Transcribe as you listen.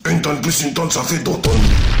tonne plus une tonne, ça fait 2 tonnes.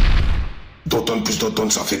 2 tonnes plus 2 tonnes,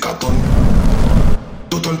 ça fait 4 tonnes.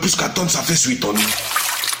 2 tonnes plus 4 tonnes, ça fait 8 tonnes.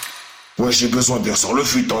 Ouais, j'ai besoin bien sur le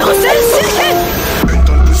futon. Une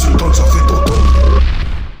tonne plus une tonne, ça fait 2 tonnes.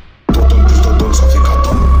 2 tonnes plus 2 tonnes, ça fait 4